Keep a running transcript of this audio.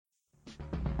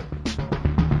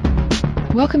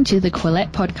Welcome to the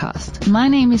Quillette podcast. My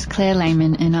name is Claire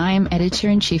Lehman and I am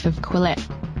Editor-in-Chief of Quillette.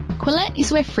 Quillette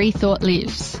is where free thought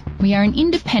lives. We are an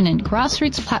independent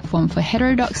grassroots platform for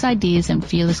heterodox ideas and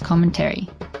fearless commentary.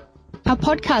 Our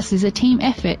podcast is a team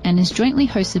effort and is jointly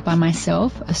hosted by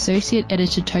myself, Associate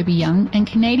Editor Toby Young, and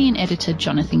Canadian Editor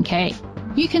Jonathan Kay.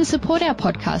 You can support our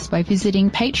podcast by visiting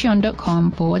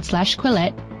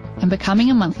patreon.com/Quillette and becoming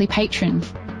a monthly patron.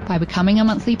 By becoming a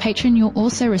monthly patron, you'll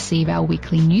also receive our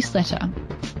weekly newsletter.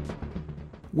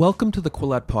 Welcome to the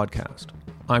Quillette podcast.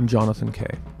 I'm Jonathan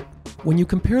Kay. When you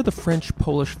compare the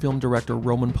French-Polish film director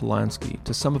Roman Polanski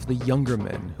to some of the younger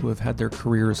men who have had their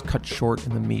careers cut short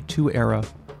in the Me Too era,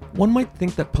 one might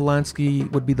think that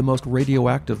Polanski would be the most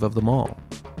radioactive of them all.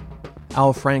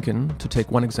 Al Franken, to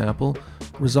take one example,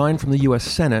 resigned from the U.S.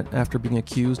 Senate after being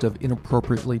accused of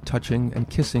inappropriately touching and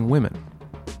kissing women.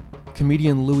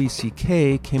 Comedian Louis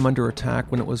C.K. came under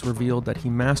attack when it was revealed that he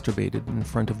masturbated in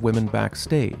front of women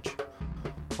backstage.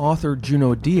 Author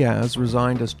Junot Diaz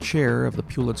resigned as chair of the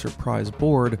Pulitzer Prize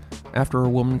board after a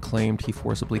woman claimed he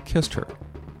forcibly kissed her.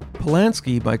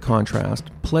 Polanski, by contrast,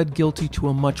 pled guilty to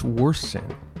a much worse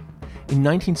sin. In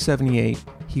 1978,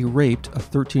 he raped a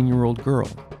 13-year-old girl,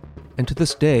 and to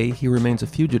this day he remains a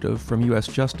fugitive from U.S.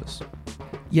 justice.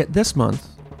 Yet this month,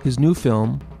 his new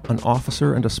film, An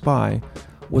Officer and a Spy,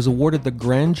 was awarded the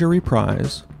Grand Jury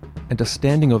Prize and a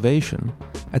standing ovation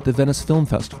at the Venice Film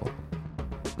Festival.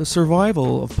 The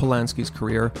survival of Polanski's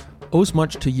career owes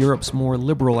much to Europe's more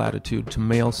liberal attitude to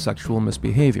male sexual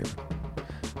misbehavior.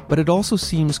 But it also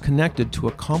seems connected to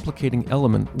a complicating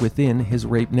element within his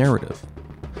rape narrative.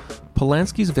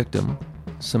 Polanski's victim,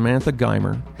 Samantha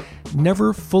Geimer,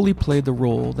 never fully played the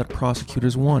role that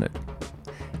prosecutors wanted.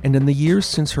 And in the years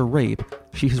since her rape,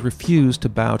 she has refused to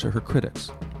bow to her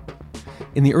critics.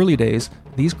 In the early days,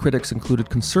 these critics included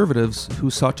conservatives who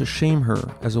sought to shame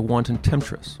her as a wanton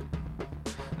temptress.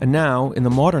 And now, in the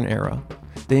modern era,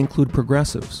 they include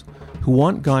progressives who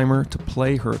want Geimer to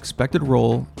play her expected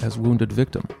role as wounded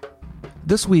victim.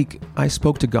 This week, I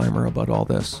spoke to Geimer about all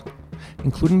this,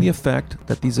 including the effect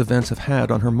that these events have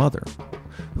had on her mother,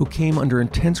 who came under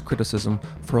intense criticism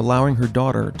for allowing her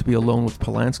daughter to be alone with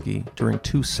Polanski during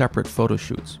 2 separate photo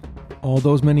shoots, all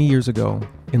those many years ago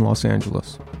in Los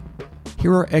Angeles.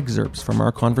 Here are excerpts from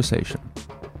our conversation.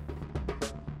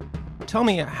 Tell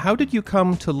me, how did you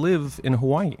come to live in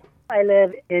Hawaii? I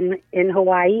live in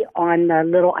Hawaii on the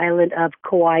little island of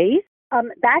Kauai.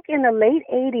 Back in the late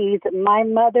 80s, my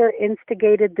mother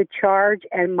instigated the charge,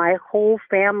 and my whole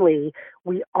family,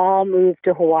 we all moved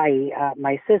to Hawaii.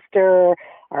 My sister,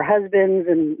 our husbands,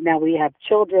 and now we have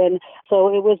children. So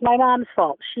it was my mom's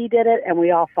fault. She did it, and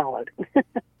we all followed.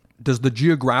 Does the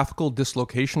geographical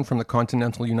dislocation from the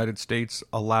continental United States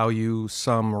allow you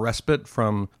some respite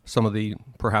from some of the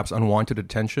perhaps unwanted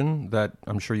attention that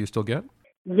I'm sure you still get?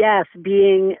 Yes,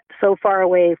 being so far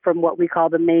away from what we call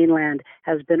the mainland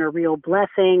has been a real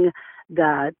blessing.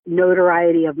 The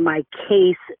notoriety of my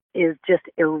case is just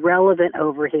irrelevant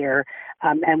over here.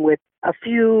 And with a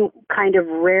few kind of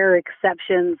rare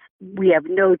exceptions, we have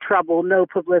no trouble, no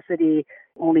publicity.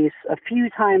 Only a few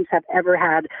times have ever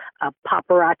had a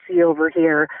paparazzi over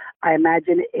here. I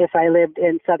imagine if I lived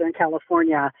in Southern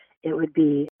California, it would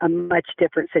be a much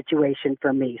different situation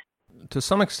for me. To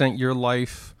some extent, your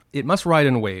life, it must ride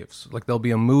in waves. Like there'll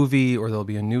be a movie or there'll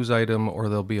be a news item or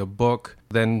there'll be a book.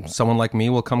 Then someone like me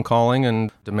will come calling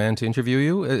and demand to interview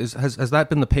you. Has that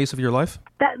been the pace of your life?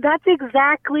 That's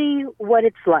exactly what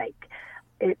it's like.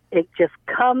 It just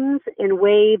comes in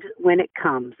waves when it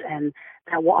comes. And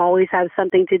that will always have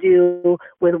something to do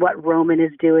with what Roman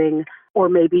is doing, or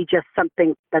maybe just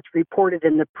something that's reported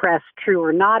in the press, true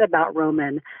or not, about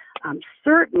Roman.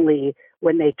 Certainly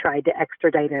when they tried to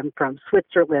extradite him from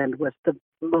Switzerland was the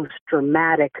most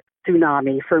dramatic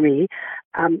tsunami for me.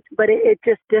 But it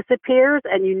just disappears,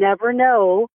 and you never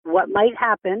know what might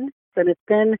happen. And it's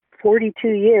been 42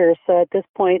 years, so at this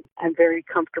point, I'm very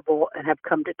comfortable and have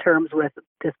come to terms with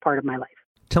this part of my life.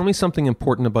 Tell me something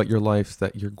important about your life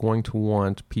that you're going to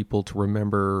want people to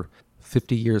remember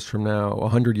 50 years from now,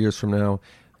 100 years from now,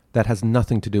 that has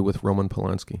nothing to do with Roman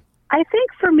Polanski. I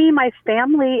think for me, my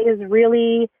family is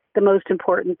really the most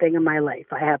important thing in my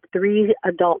life. I have 3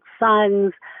 adult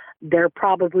sons. They're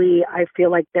probably, I feel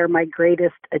like they're my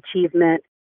greatest achievement.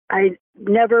 I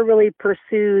never really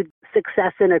pursued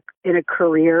success in a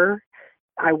career.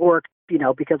 I worked,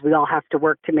 because we all have to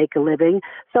work to make a living.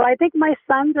 So I think my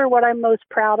sons are what I'm most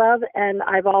proud of, and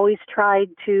I've always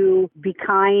tried to be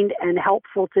kind and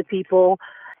helpful to people.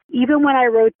 Even when I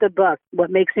wrote the book,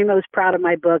 what makes me most proud of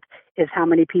my book is how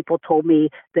many people told me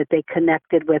that they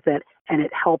connected with it and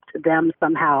it helped them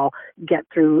somehow get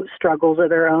through struggles of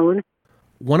their own.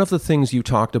 One of the things you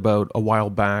talked about a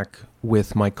while back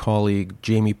with my colleague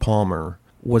Jamie Palmer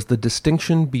was the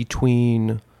distinction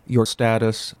between your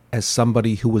status as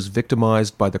somebody who was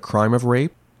victimized by the crime of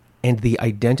rape and the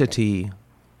identity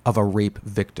of a rape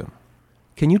victim.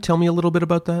 Can you tell me a little bit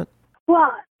about that?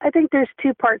 Well, I think there's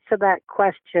two parts to that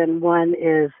question. One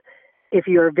is, if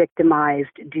you're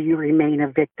victimized, do you remain a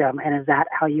victim? And is that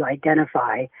how you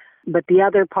identify? But the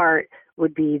other part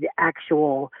would be the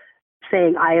actual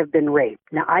saying, I have been raped.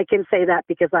 Now, I can say that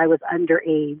because I was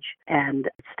underage and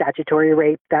statutory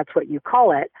rape, that's what you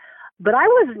call it. But I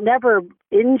was never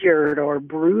injured or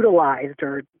brutalized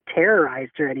or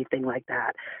terrorized or anything like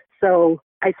that. So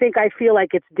I feel like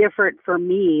it's different for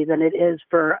me than it is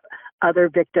for other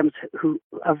victims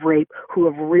of rape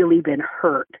who have really been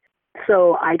hurt.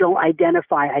 So I don't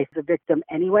identify as a victim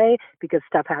anyway, because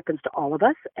stuff happens to all of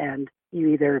us and you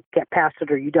either get past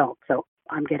it or you don't. So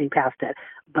I'm getting past it.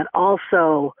 But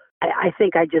also, I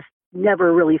think I just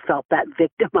never really felt that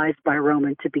victimized by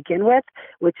Roman to begin with,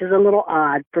 which is a little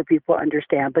odd for people to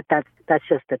understand, but that's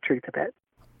just the truth of it.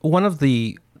 One of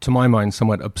the, to my mind,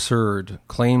 somewhat absurd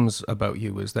claims about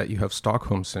you is that you have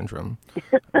Stockholm Syndrome,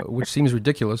 which seems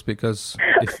ridiculous because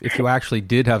if you actually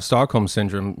did have Stockholm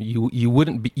Syndrome, you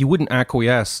wouldn't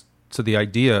acquiesce to the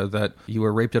idea that you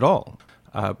were raped at all.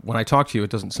 When I talk to you, it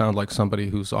doesn't sound like somebody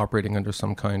who's operating under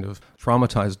some kind of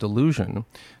traumatized delusion.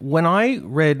 When I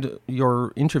read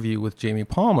your interview with Jamie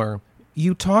Palmer,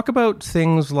 you talk about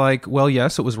things like, well,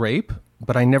 yes, it was rape,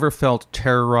 but I never felt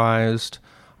terrorized.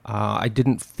 I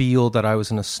didn't feel that I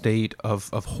was in a state of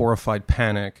horrified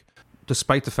panic,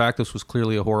 despite the fact this was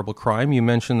clearly a horrible crime. You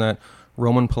mentioned that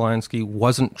Roman Polanski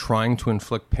wasn't trying to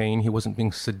inflict pain. He wasn't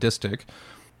being sadistic.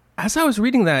 As I was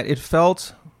reading that, it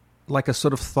felt like a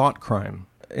sort of thought crime.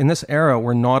 In this era,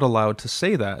 we're not allowed to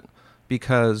say that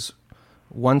because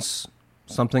once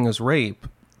something is rape,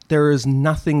 there is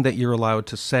nothing that you're allowed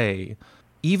to say,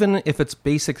 even if it's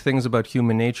basic things about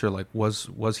human nature, like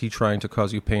was he trying to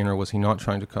cause you pain or was he not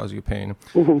trying to cause you pain?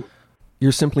 Mm-hmm.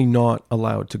 You're simply not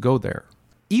allowed to go there.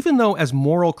 Even though as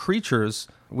moral creatures,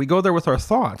 we go there with our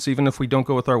thoughts, even if we don't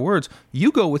go with our words,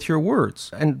 you go with your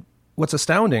words. And what's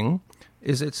astounding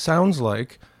is it sounds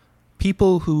like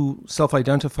people who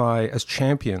self-identify as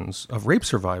champions of rape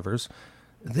survivors,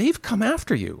 they've come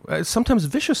after you, sometimes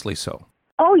viciously so.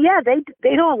 Oh, yeah,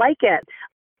 they don't like it.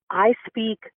 I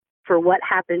speak for what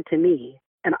happened to me,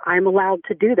 and I'm allowed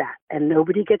to do that. And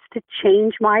nobody gets to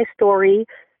change my story,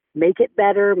 make it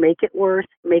better, make it worse,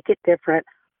 make it different.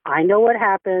 I know what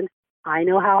happened. I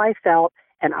know how I felt,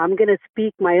 and I'm going to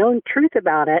speak my own truth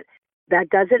about it. That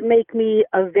doesn't make me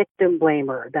a victim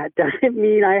blamer. That doesn't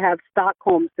mean I have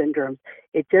Stockholm Syndrome.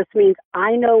 It just means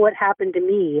I know what happened to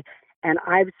me, and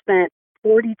I've spent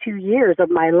 42 years of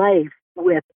my life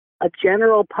with a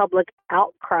general public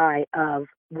outcry of,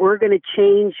 we're going to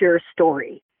change your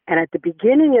story. And at the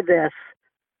beginning of this,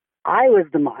 I was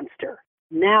the monster.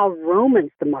 Now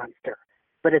Roman's the monster.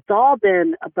 But it's all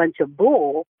been a bunch of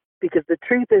bull because the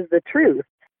truth is the truth.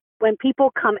 When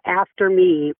people come after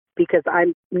me because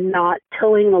I'm not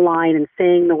towing the line and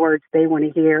saying the words they want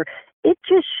to hear, it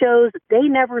just shows that they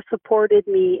never supported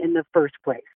me in the first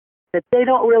place, that they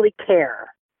don't really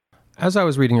care. As I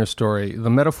was reading your story, the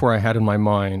metaphor I had in my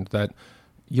mind that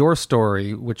your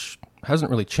story, which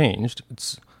hasn't really changed,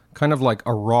 it's kind of like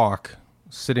a rock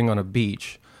sitting on a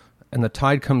beach, and the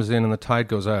tide comes in and the tide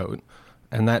goes out,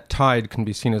 and that tide can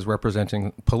be seen as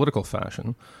representing political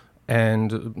fashion.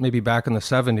 And maybe back in the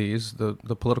 70s,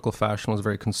 the political fashion was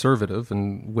very conservative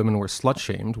and women were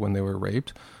slut-shamed when they were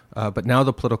raped. But now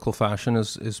the political fashion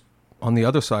is on the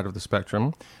other side of the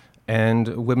spectrum,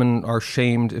 and women are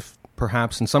shamed if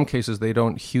perhaps in some cases they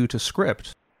don't hew to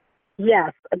script.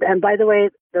 Yes. And by the way,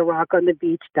 the rock on the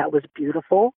beach, that was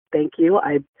beautiful. Thank you.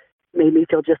 It made me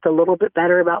feel just a little bit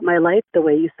better about my life, the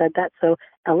way you said that so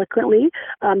eloquently.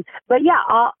 But yeah,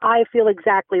 I feel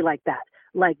exactly like that.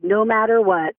 Like no matter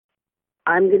what,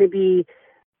 I'm going to be,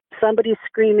 somebody's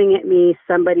screaming at me,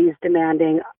 somebody's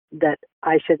demanding that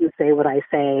I shouldn't say what I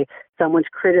say, someone's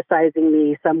criticizing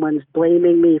me, someone's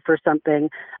blaming me for something.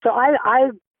 So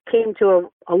I came to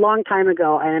a long time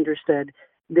ago, I understood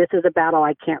this is a battle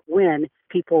I can't win.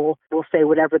 People will say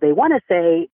whatever they want to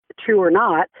say, true or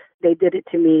not. They did it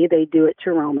to me, they do it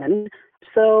to Roman.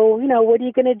 So, what are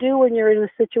you going to do when you're in a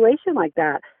situation like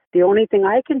that? The only thing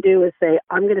I can do is say,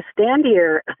 I'm going to stand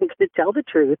here, I'm going to tell the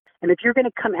truth. And if you're going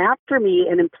to come after me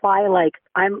and imply like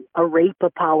I'm a rape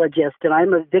apologist and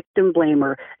I'm a victim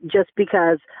blamer just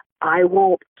because I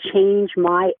won't change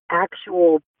my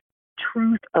actual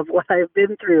truth of what I've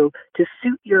been through to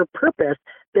suit your purpose,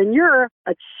 then you're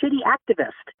a shitty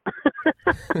activist.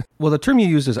 Well, the term you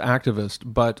use is activist,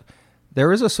 but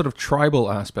There is a sort of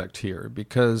tribal aspect here,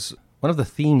 because one of the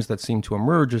themes that seem to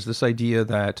emerge is this idea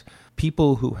that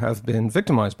people who have been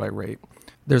victimized by rape,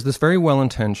 there's this very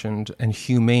well-intentioned and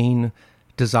humane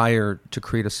desire to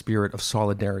create a spirit of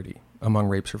solidarity among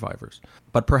rape survivors.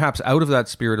 But perhaps out of that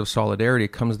spirit of solidarity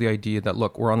comes the idea that,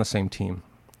 look, we're on the same team.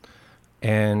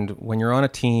 And when you're on a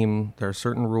team, there are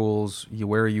certain rules. You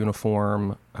wear a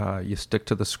uniform, you stick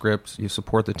to the scripts, you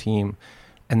support the team,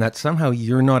 and that somehow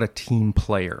you're not a team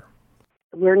player.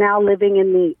 We're now living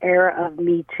in the era of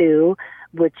Me Too,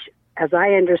 which, as I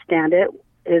understand it,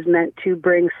 is meant to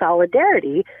bring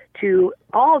solidarity to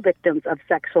all victims of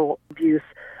sexual abuse.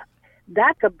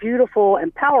 That's a beautiful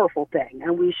and powerful thing,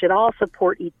 and we should all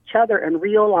support each other and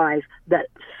realize that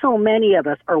so many of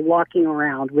us are walking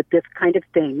around with this kind of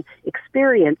thing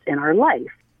experience in our life.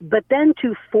 But then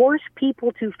to force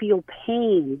people to feel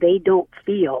pain they don't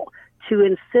feel, to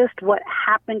insist what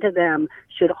happened to them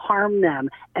should harm them,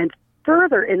 and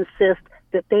further insist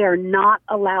that they are not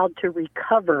allowed to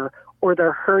recover or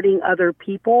they're hurting other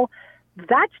people,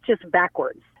 that's just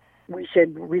backwards. We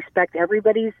should respect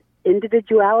everybody's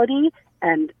individuality,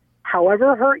 and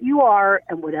however hurt you are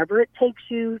and whatever it takes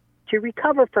you to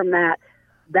recover from that,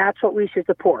 that's what we should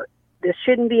support. This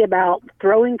shouldn't be about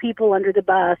throwing people under the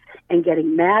bus and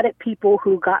getting mad at people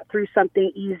who got through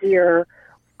something easier.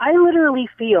 I literally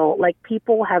feel like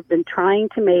people have been trying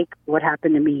to make what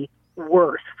happened to me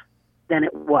worse than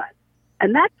it was.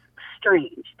 And that's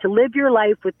strange, to live your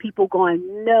life with people going,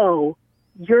 no,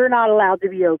 you're not allowed to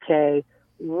be okay.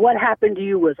 What happened to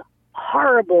you was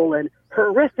horrible and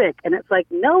horrific. And it's like,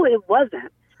 no, it wasn't.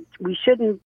 We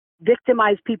shouldn't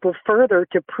victimize people further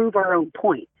to prove our own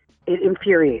point. It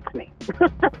infuriates me.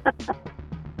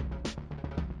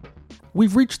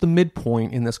 We've reached the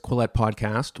midpoint in this Quillette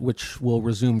podcast, which will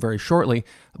resume very shortly.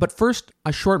 But first,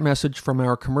 a short message from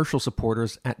our commercial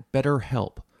supporters at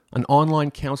BetterHelp, an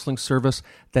online counseling service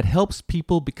that helps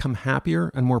people become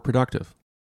happier and more productive.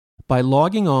 By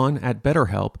logging on at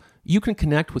BetterHelp, you can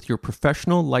connect with your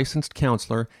professional licensed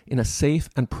counselor in a safe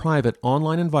and private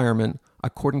online environment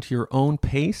according to your own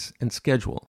pace and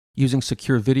schedule, using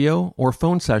secure video or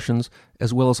phone sessions,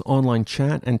 as well as online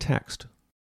chat and text.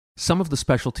 Some of the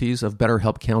specialties of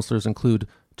BetterHelp counselors include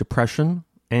depression,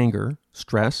 anger,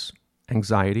 stress,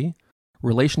 anxiety,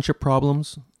 relationship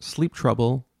problems, sleep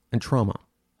trouble, and trauma.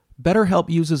 BetterHelp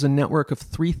uses a network of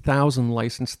 3,000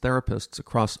 licensed therapists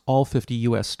across all 50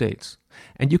 U.S. states,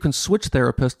 and you can switch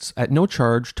therapists at no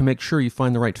charge to make sure you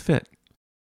find the right fit.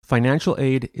 Financial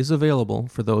aid is available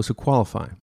for those who qualify.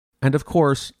 And of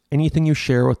course, anything you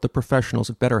share with the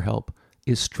professionals at BetterHelp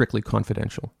is strictly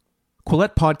confidential.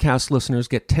 Quillette podcast listeners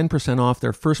get 10% off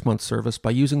their first month service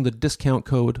by using the discount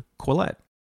code Quillette.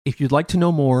 If you'd like to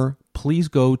know more, please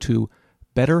go to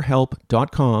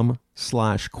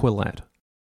betterhelp.com/Quillette.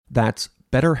 That's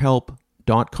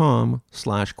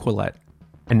betterhelp.com/Quillette.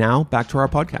 And now back to our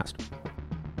podcast.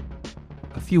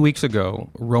 A few weeks ago,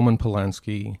 Roman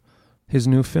Polanski, his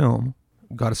new film,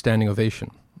 got a standing ovation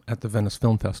at the Venice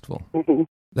Film Festival. Mm-hmm.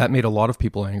 That made a lot of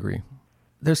people angry.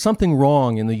 There's something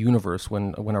wrong in the universe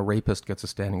when a rapist gets a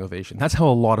standing ovation. That's how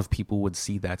a lot of people would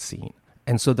see that scene.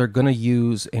 And so they're going to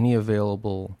use any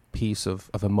available piece of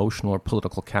emotional or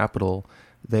political capital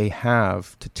they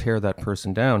have to tear that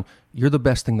person down. You're the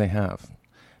best thing they have.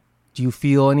 Do you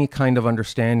feel any kind of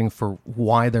understanding for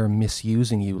why they're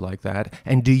misusing you like that?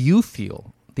 And do you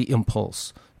feel the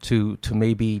impulse to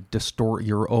maybe distort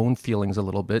your own feelings a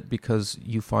little bit because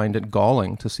you find it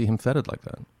galling to see him feted like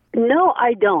that? No,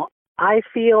 I don't. I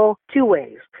feel two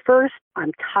ways. First,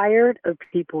 I'm tired of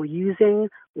people using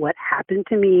what happened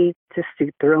to me to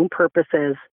suit their own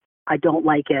purposes. I don't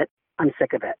like it. I'm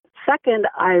sick of it. Second,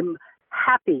 I'm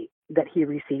happy that he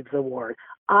received the award.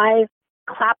 I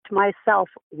clapped myself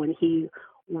when he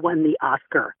won the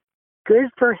Oscar. Good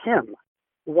for him.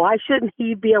 Why shouldn't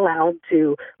he be allowed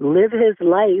to live his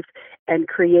life and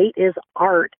create his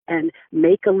art and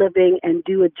make a living and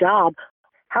do a job?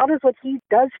 How does what he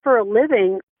does for a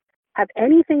living have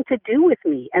anything to do with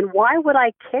me? And why would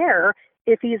I care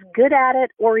if he's good at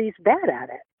it or he's bad at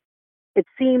it? It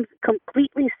seems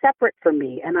completely separate from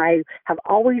me, and I have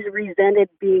always resented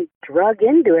being drug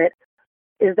into it.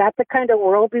 Is that the kind of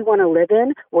world we want to live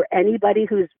in, where anybody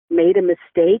who's made a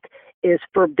mistake is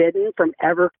forbidden from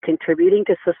ever contributing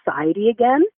to society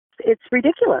again? It's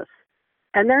ridiculous.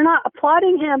 And they're not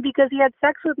applauding him because he had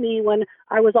sex with me when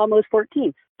I was almost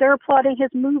 14. They're applauding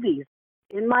his movies.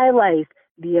 In my life,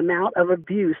 the amount of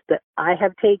abuse that I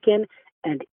have taken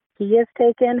and he has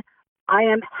taken, I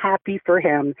am happy for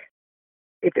him.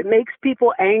 If it makes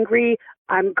people angry,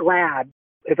 I'm glad.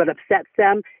 If it upsets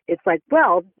them, it's like,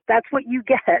 well, that's what you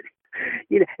get.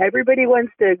 Everybody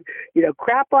wants to,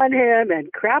 crap on him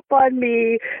and crap on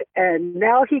me. And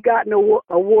now he got an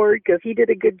award because he did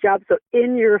a good job. So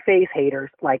in your face haters,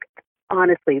 like,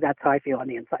 honestly, that's how I feel on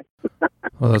the inside.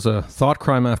 Well, there's a thought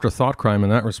crime after thought crime in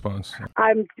that response.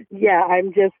 I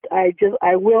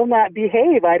will not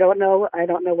behave. I don't know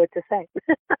what to say.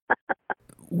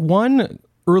 One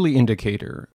early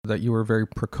indicator that you were very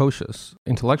precocious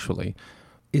intellectually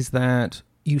is that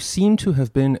you seem to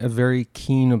have been a very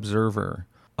keen observer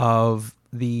of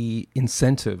the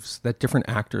incentives that different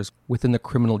actors within the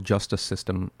criminal justice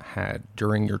system had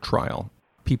during your trial.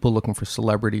 People looking for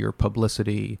celebrity or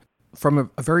publicity. From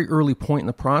a very early point in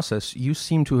the process, you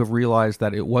seem to have realized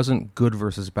that it wasn't good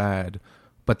versus bad,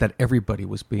 but that everybody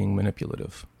was being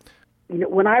manipulative.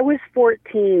 When I was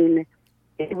 14,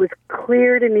 it was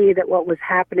clear to me that what was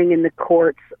happening in the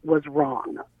courts was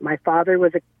wrong. My father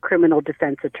was a criminal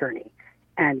defense attorney.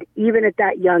 And even at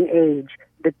that young age,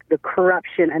 the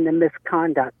corruption and the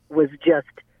misconduct was just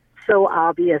so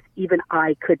obvious, even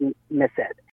I couldn't miss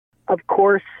it. Of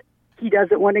course, he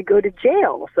doesn't want to go to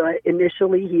jail. So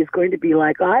initially he's going to be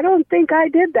like, I don't think I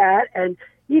did that. And,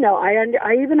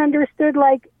 I even understood,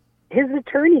 like, his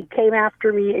attorney came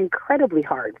after me incredibly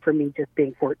hard for me just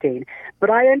being 14.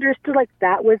 But I understood, like,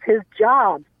 that was his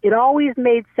job. It always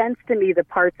made sense to me, the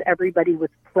parts everybody was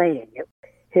playing.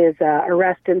 His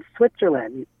arrest in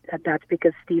Switzerland, that's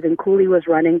because Stephen Cooley was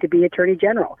running to be attorney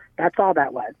general. That's all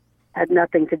that was. Had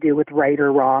nothing to do with right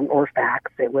or wrong or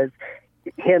facts. It was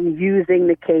him using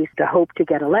the case to hope to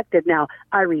get elected. Now,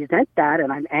 I resent that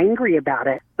and I'm angry about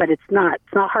it, but it's not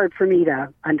hard for me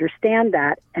to understand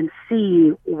that and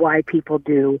see why people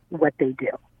do what they do.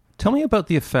 Tell me about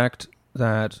the effect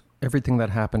that everything that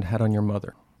happened had on your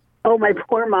mother. Oh, my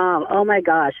poor mom. Oh my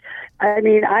gosh. I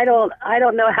mean, I don't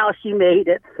know how she made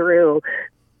it through.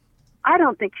 I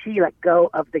don't think she let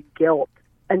go of the guilt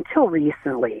until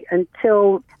recently,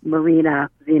 until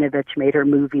Marina Zinovich made her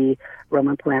movie,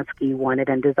 Roman Polanski, Wanted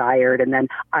and Desired, and then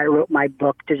I wrote my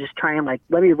book to just try and, like,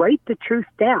 let me write the truth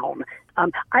down.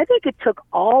 I think it took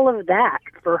all of that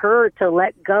for her to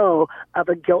let go of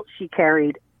a guilt she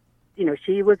carried.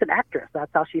 She was an actress. That's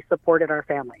how she supported our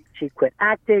family. She quit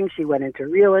acting. She went into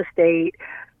real estate.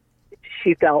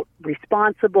 She felt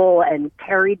responsible and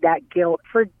carried that guilt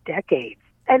for decades.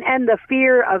 And the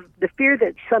fear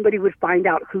that somebody would find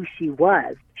out who she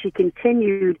was. She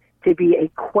continued to be a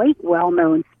quite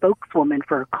well-known spokeswoman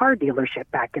for a car dealership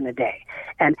back in the day.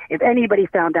 And if anybody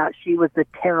found out she was the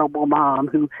terrible mom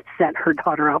who sent her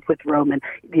daughter off with Roman,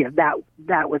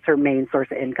 that was her main source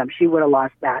of income. She would have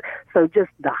lost that. So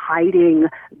just the hiding,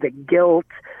 the guilt.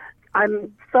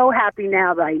 I'm so happy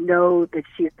now that I know that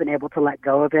she's been able to let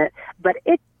go of it. But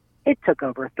it took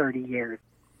over 30 years.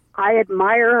 I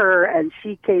admire her, and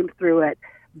she came through it.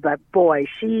 But boy,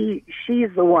 she's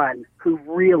the one who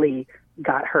really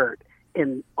got hurt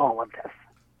in all of this.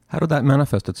 How did that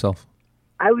manifest itself?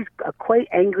 I was a quite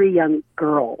angry young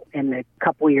girl in the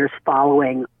couple years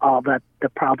following all the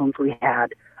problems we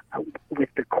had with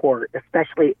the court,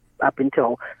 especially up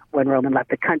until when Roman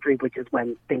left the country, which is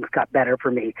when things got better for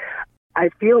me. I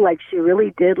feel like she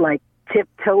really did, like,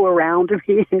 tiptoe around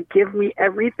me and give me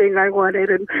everything I wanted.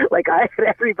 And, like, I had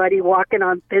everybody walking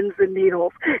on pins and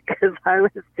needles because I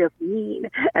was just mean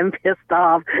and pissed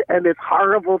off and this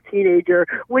horrible teenager,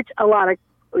 which a lot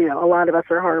of us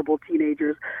are horrible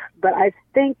teenagers. But I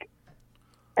think,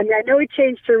 I know it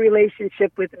changed her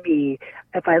relationship with me.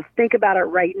 If I think about it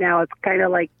right now, it's kind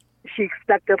of like she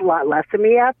expected a lot less of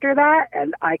me after that,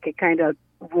 and I could kind of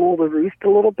rule the roost a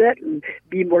little bit and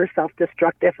be more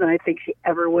self-destructive than I think she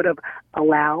ever would have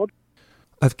allowed.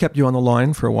 I've kept you on the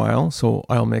line for a while, so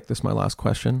I'll make this my last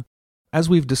question. As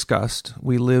we've discussed,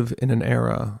 we live in an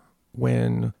era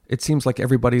when it seems like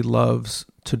everybody loves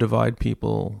to divide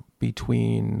people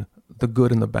between the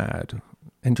good and the bad.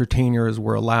 Entertainers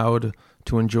were allowed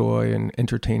to enjoy and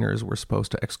entertainers were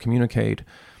supposed to excommunicate.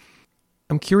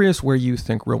 I'm curious where you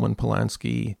think Roman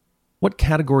Polanski, what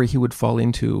category he would fall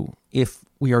into if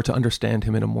we are to understand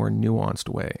him in a more nuanced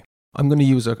way. I'm going to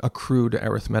use a crude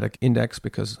arithmetic index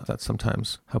because that's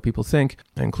sometimes how people think,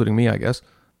 including me, I guess.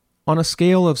 On a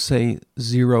scale of, say,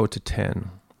 0 to 10,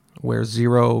 where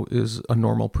 0 is a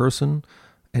normal person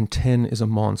and 10 is a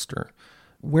monster,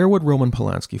 where would Roman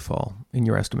Polanski fall in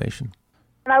your estimation?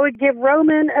 I would give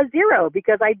Roman a 0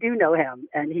 because I do know him,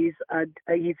 and he's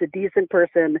a decent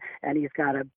person, and he's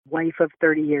got a wife of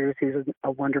 30 years who's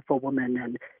a wonderful woman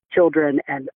and children,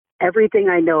 and everything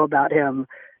I know about him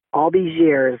all these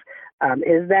years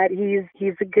is that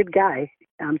he's a good guy.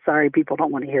 I'm sorry people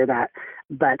don't want to hear that,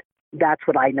 but that's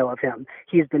what I know of him.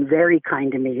 He's been very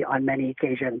kind to me on many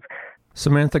occasions.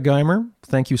 Samantha Geimer,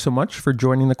 thank you so much for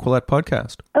joining the Quillette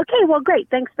podcast. Okay, well, great.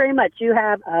 Thanks very much. You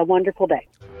have a wonderful day.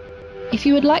 If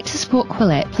you would like to support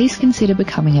Quillette, please consider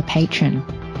becoming a patron.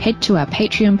 Head to our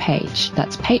Patreon page.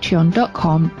 That's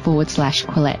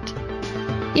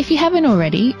patreon.com/Quillette. If you haven't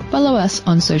already, follow us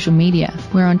on social media.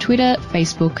 We're on Twitter,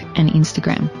 Facebook, and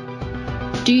Instagram.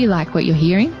 Do you like what you're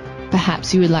hearing?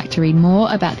 Perhaps you would like to read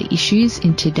more about the issues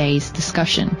in today's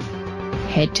discussion.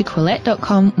 Head to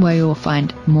Quillette.com where you will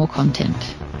find more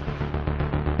content.